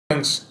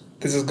friends,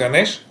 this is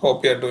Ganesh.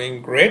 Hope you are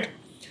doing great.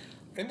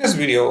 In this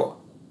video,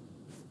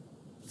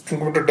 I'm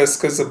going to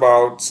discuss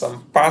about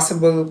some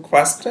possible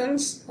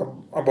questions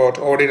about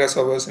OData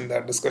Service in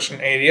that discussion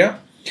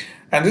area.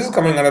 And this is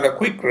coming under a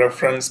quick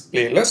reference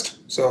playlist.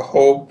 So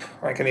hope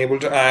I can able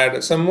to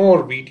add some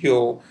more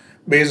video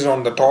based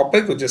on the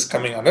topic which is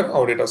coming under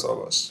OData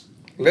Service.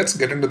 Let's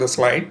get into the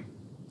slide.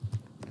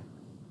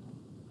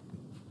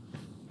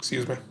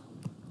 Excuse me.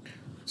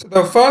 So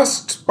the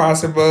first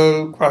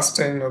possible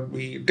question would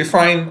be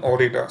define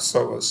OData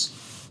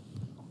Service.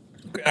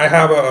 Okay, I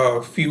have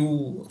a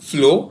few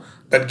flow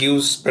that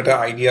gives better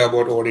idea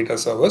about OData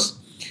Service.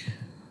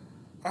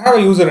 I have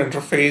a user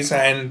interface,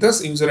 and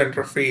this user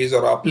interface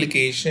or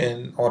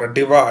application or a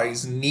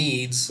device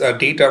needs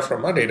data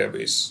from a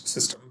database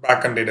system,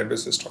 backend database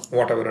system,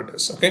 whatever it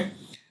is. Okay.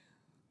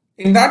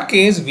 In that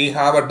case, we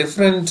have a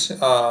different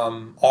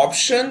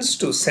options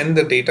to send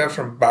the data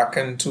from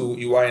backend to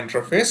UI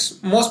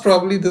interface. Most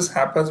probably this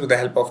happens with the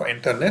help of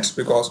internet,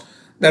 because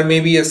there may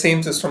be a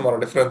same system or a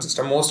different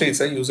system. Mostly it's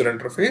a user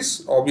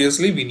interface.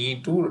 Obviously, we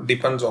need to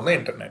depends on the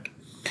internet.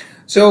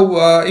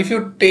 So if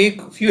you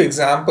take a few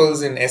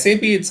examples in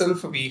SAP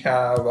itself, we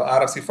have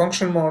RFC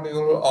function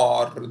module,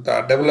 or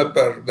the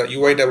developer, the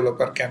UI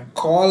developer can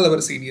call our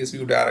CDS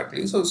view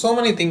directly. So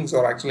many things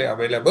are actually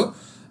available.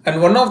 And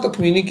one of the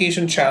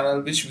communication channel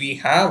which we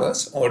have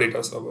is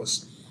OData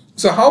Service.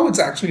 So how it's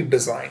actually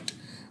designed?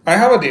 I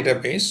have a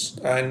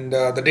database, and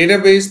the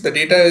database, the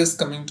data is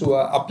coming to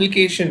an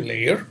application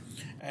layer.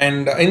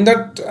 And in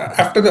that,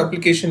 after the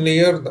application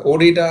layer, the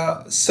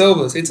OData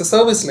service, it's a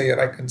service layer,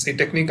 I can say.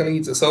 Technically,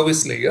 it's a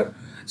service layer.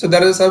 So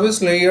there is a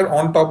service layer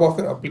on top of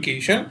your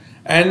application,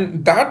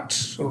 and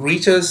that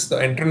reaches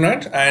the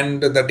internet,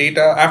 and the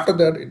data after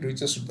that, it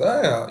reaches to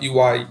the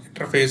UI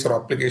interface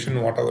or application,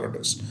 whatever it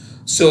is.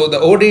 So the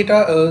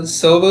OData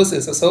service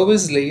is a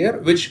service layer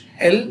which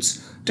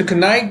helps to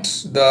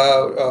connect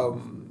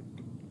the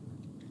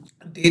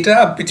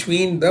data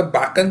between the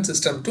backend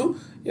system to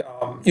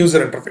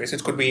user interface.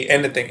 It could be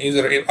anything,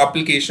 user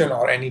application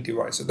or any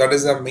device. So that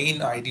is the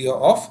main idea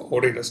of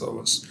OData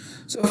service.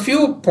 So a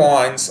few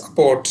points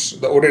about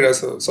the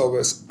OData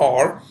service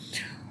are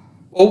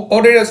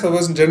OData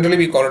service. Generally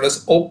we call it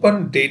as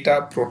open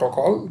data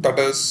protocol. That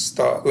is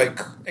the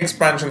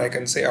expansion, I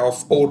can say,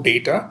 of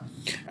OData,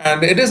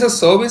 and it is a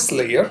service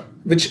layer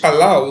which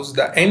allows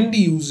the end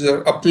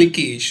user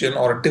application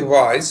or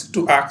device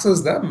to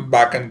access the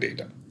backend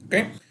data.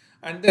 Okay.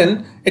 And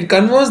then it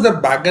converts the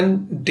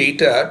backend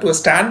data to a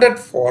standard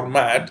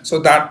format, so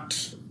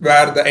that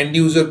where the end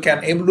user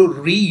can able to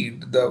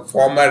read the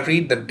format,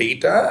 read the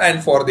data,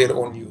 and for their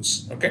own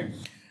use. Okay.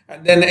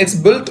 And then it's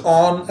built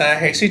on a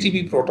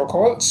HTTP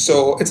protocol.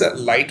 So it's a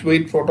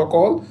lightweight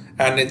protocol,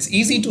 and it's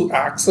easy to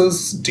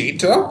access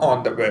data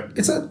on the web.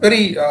 It's a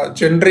very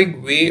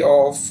generic way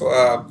of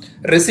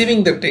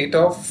receiving the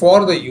data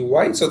for the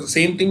UI. So the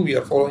same thing we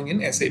are following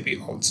in SAP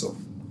also.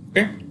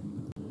 Okay.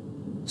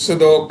 So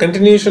the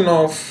continuation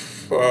of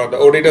the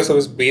OData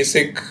service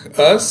basic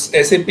is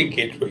SAP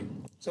Gateway.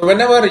 So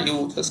whenever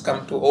you just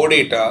come to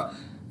OData,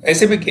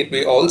 SAP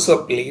Gateway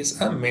also plays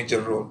a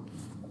major role.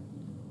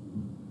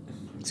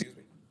 Excuse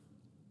me.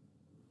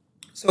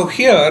 So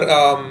here,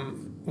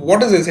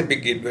 what is SAP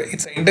Gateway?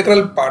 It's an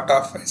integral part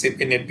of SAP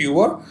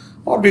NetViewer,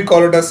 or we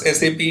call it as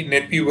SAP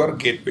NetViewer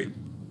Gateway.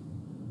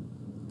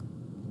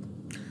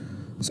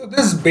 So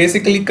this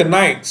basically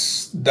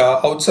connects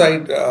the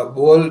outside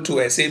world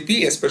to SAP,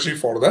 especially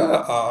for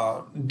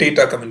the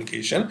data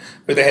communication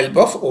with the help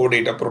of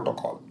OData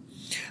protocol.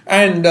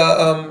 And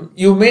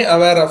you may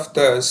aware of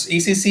this,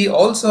 ECC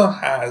also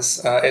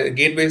has a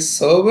gateway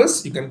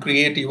service. You can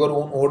create your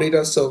own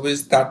OData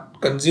service that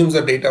consumes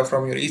the data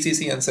from your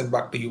ECC and send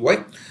back to UI.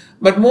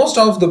 But most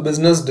of the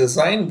business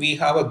design, we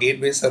have a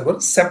gateway server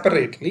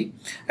separately,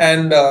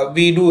 and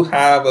we do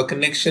have a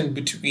connection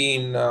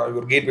between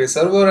your gateway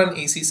server and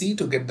ECC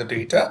to get the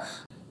data.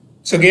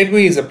 So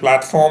gateway is a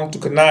platform to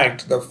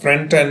connect the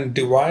front-end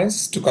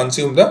device to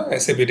consume the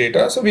SAP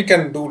data. So we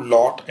can do a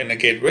lot in a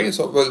gateway.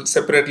 So we'll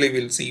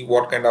see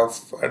what kind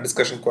of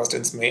discussion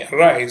questions may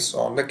arise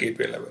on the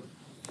gateway level.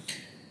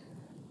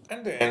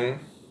 And then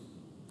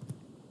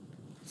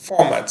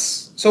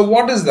formats. So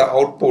what is the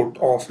output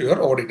of your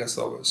OData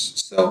service?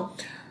 So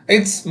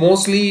it's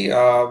mostly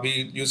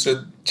we use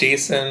a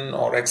JSON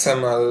or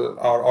XML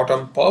or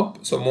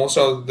AutomPub. So most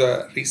of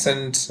the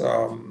recent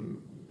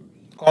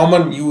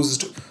common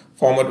used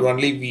format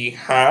only we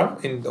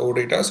have in the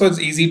OData. So it's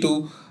easy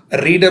to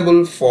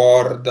readable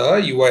for the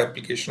UI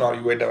application or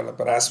UI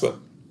developer as well.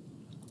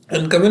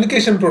 In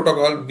communication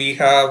protocol, we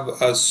have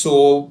a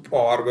SOAP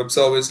or web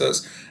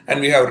services, and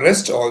we have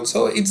REST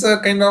also. It's a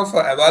kind of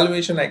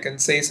evaluation, I can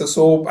say. So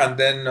SOAP and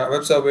then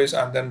web service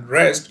and then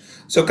REST.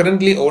 So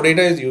currently OData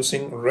is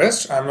using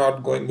REST. I'm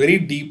not going very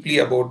deeply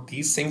about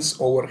these things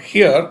over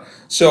here.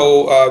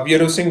 So we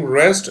are using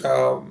REST.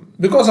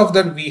 Because of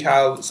that, we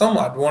have some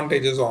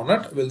advantages on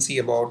it. We'll see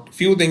about a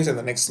few things in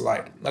the next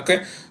slide.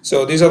 Okay.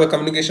 So these are the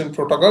communication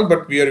protocol,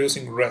 but we are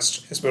using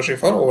REST, especially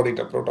for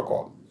OData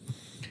protocol.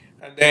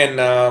 And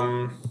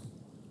then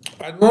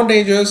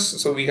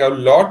Advantages, so we have a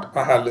lot.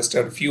 I have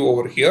listed a few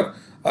over here.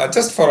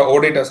 Just for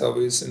OData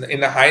service,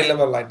 in a high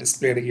level I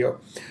displayed here.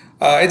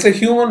 It's a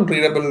human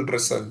readable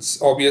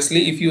results.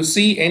 Obviously, if you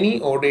see any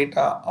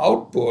OData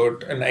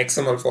output in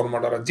XML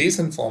format or a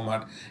JSON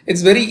format,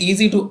 it's very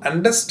easy to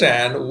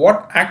understand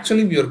what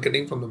actually we are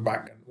getting from the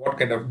backend. What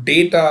kind of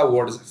data,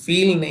 what is the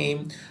field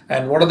name,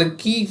 and what are the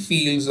key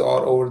fields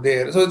are over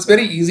there. So it's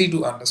very easy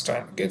to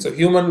understand. Okay, so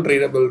human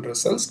readable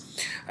results,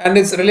 and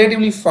it's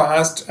relatively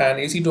fast and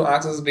easy to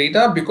access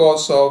data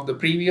because of the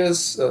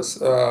previous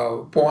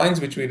points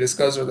which we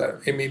discussed.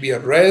 That it may be a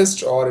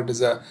REST or it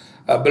is a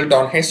built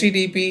on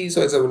HTTP,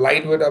 so it's a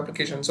lightweight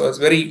application, so it's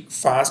very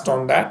fast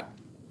on that.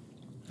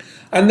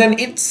 And then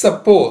it's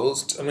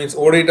supposed, I mean,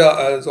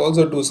 OData is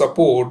also to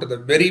support the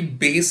very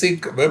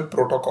basic web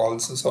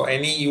protocols. So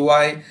any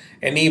UI,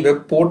 any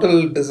web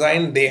portal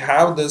design, they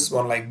have this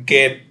one like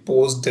get,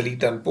 post,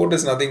 delete, and put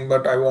is nothing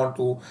but I want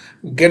to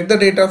get the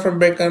data from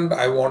backend.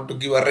 I want to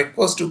give a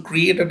request to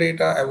create a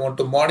data. I want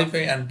to modify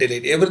and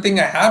delete everything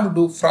I have to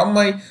do from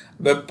my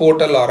web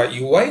portal or a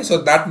UI.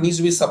 So that needs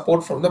to be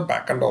support from the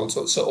backend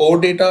also. So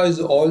OData is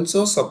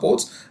also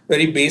supports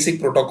very basic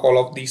protocol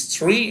of these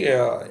three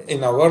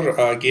in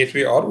our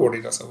gateway or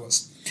OData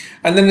servers.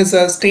 And then it's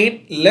a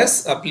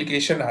stateless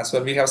application as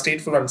well. We have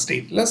stateful and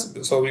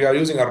stateless. So we are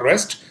using a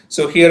REST.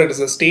 So here it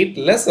is a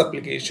stateless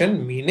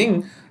application,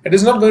 meaning it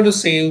is not going to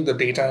save the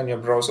data in your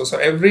browser. So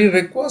every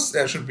request,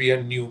 there should be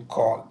a new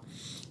call.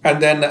 And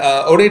then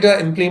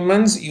OData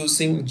implements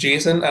using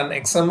JSON and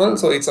XML.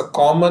 So it's a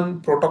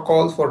common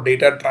protocol for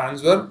data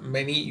transfer.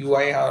 Many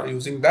UI are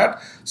using that.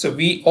 So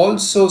we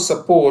also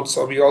support,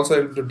 so we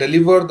also able to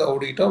deliver the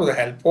OData with the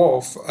help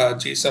of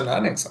JSON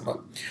and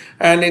XML.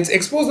 And it's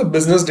expose the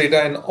business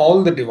data in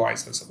all the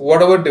devices,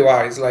 whatever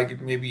device, like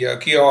it may be a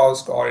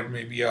kiosk or it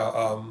may be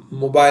a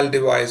mobile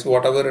device,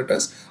 whatever it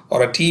is,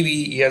 or a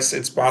TV. Yes,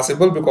 it's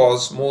possible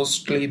because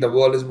mostly the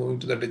world is moving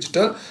to the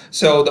digital.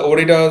 So the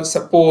OData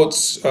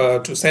supports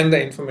to send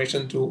the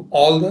information to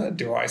all the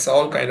devices,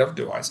 all kind of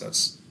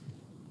devices.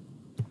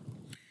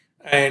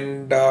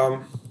 And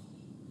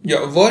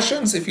yeah,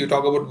 versions, if you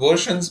talk about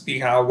versions, we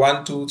have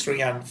 1, 2,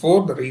 3, and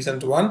 4, the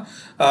recent one.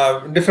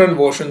 Different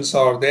versions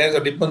are there. So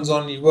it depends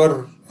on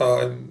your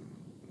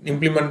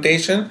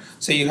implementation.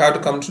 So you have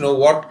to come to know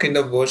what kind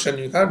of version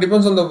you have.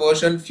 Depends on the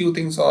version, few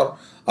things are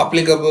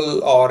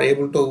applicable or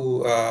able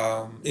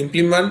to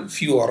implement,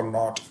 few are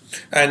not.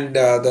 And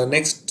the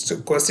next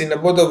question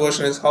about the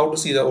version is how to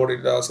see the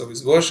OData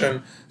service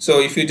version. So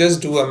if you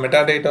just do a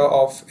metadata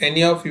of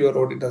any of your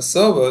OData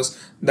servers,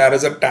 there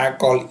is a tag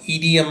called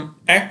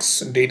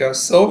EDMX data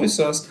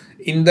services.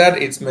 In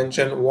that it's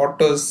mentioned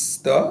what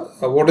is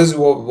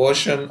your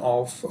version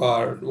of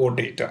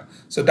OData,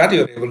 so that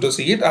you're able to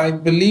see it. I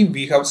believe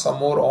we have some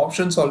more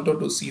options also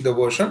to see the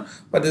version,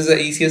 but this is the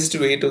easiest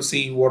way to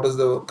see what is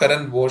the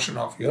current version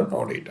of your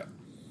OData.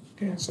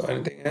 Okay, so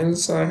anything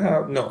else I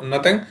have? No,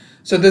 nothing.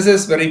 So this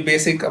is very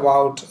basic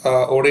about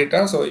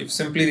OData. So if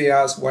simply they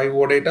ask why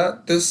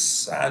OData,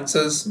 this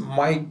answers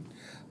might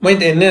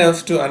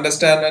enough to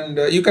understand,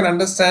 and you can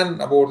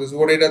understand about this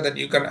OData, then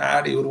you can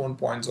add your own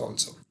points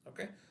also.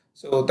 Okay,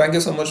 so thank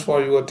you so much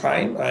for your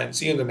time and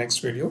see you in the next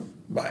video.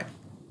 Bye.